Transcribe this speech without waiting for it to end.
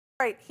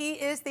Right, he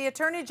is the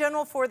Attorney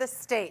General for the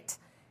state.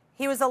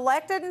 He was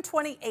elected in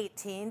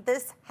 2018.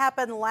 This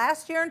happened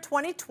last year in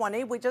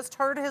 2020. We just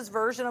heard his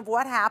version of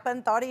what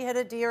happened. Thought he hit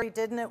a deer. He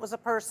didn't. It was a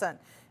person.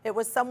 It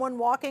was someone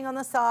walking on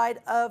the side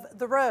of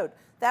the road.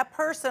 That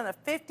person, a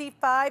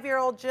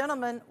 55-year-old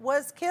gentleman,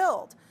 was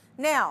killed.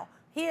 Now,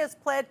 he has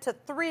pled to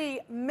 3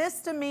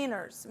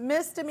 misdemeanor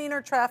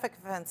traffic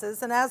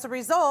offenses, and as a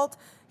result,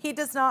 he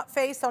does not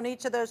face on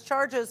each of those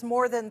charges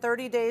more than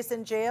 30 days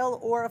in jail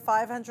or a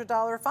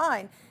 $500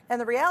 fine. And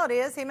the reality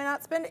is he may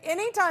not spend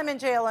any time in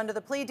jail under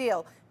the plea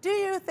deal. Do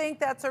you think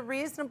that's a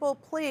reasonable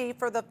plea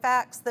for the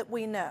facts that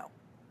we know?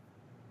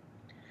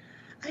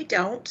 I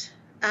don't.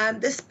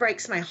 This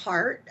breaks my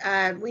heart.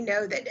 We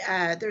know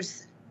that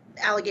there's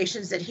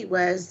allegations that he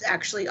was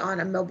actually on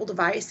a mobile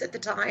device at the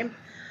time.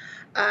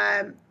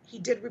 He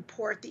did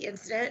report the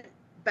incident,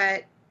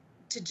 but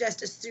to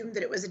just assume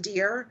that it was a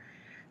deer,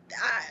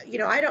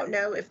 I don't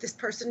know if this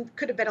person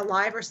could have been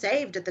alive or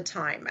saved at the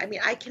time. I mean,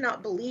 I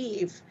cannot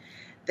believe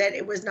that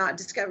it was not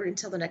discovered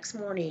until the next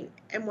morning.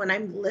 And when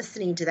I'm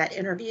listening to that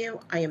interview,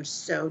 I am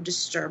so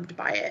disturbed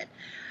by it.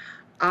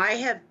 I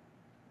have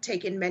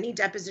taken many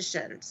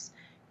depositions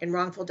in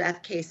wrongful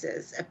death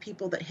cases of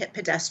people that hit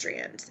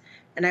pedestrians.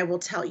 And I will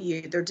tell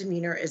you, their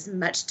demeanor is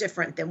much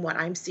different than what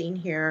I'm seeing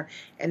here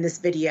in this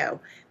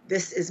video.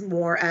 This is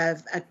more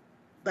of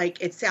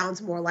it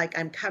sounds more like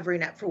I'm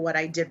covering up for what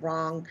I did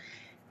wrong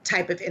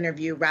type of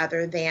interview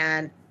rather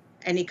than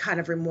any kind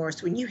of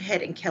remorse. When you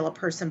hit and kill a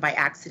person by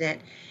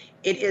accident,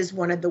 it is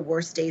one of the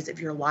worst days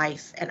of your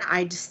life. And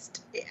I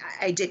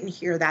didn't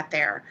hear that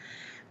there.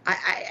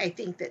 I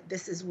think that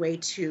this is way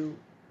too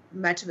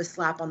much of a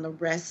slap on the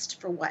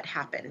wrist for what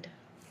happened.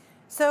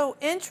 So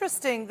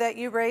interesting that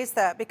you raised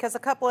that, because a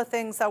couple of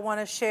things I want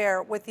to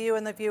share with you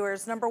and the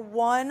viewers. Number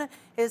one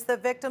is the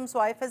victim's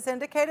wife has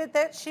indicated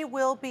that she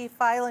will be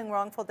filing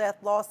wrongful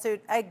death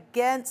lawsuit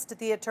against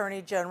the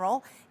Attorney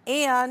General.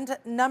 And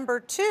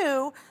number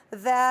two,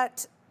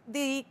 that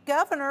the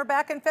governor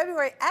back in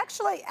February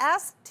actually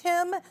asked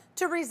him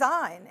to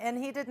resign,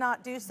 and he did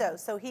not do so.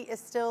 So he is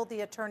still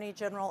the Attorney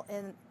General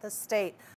in the state.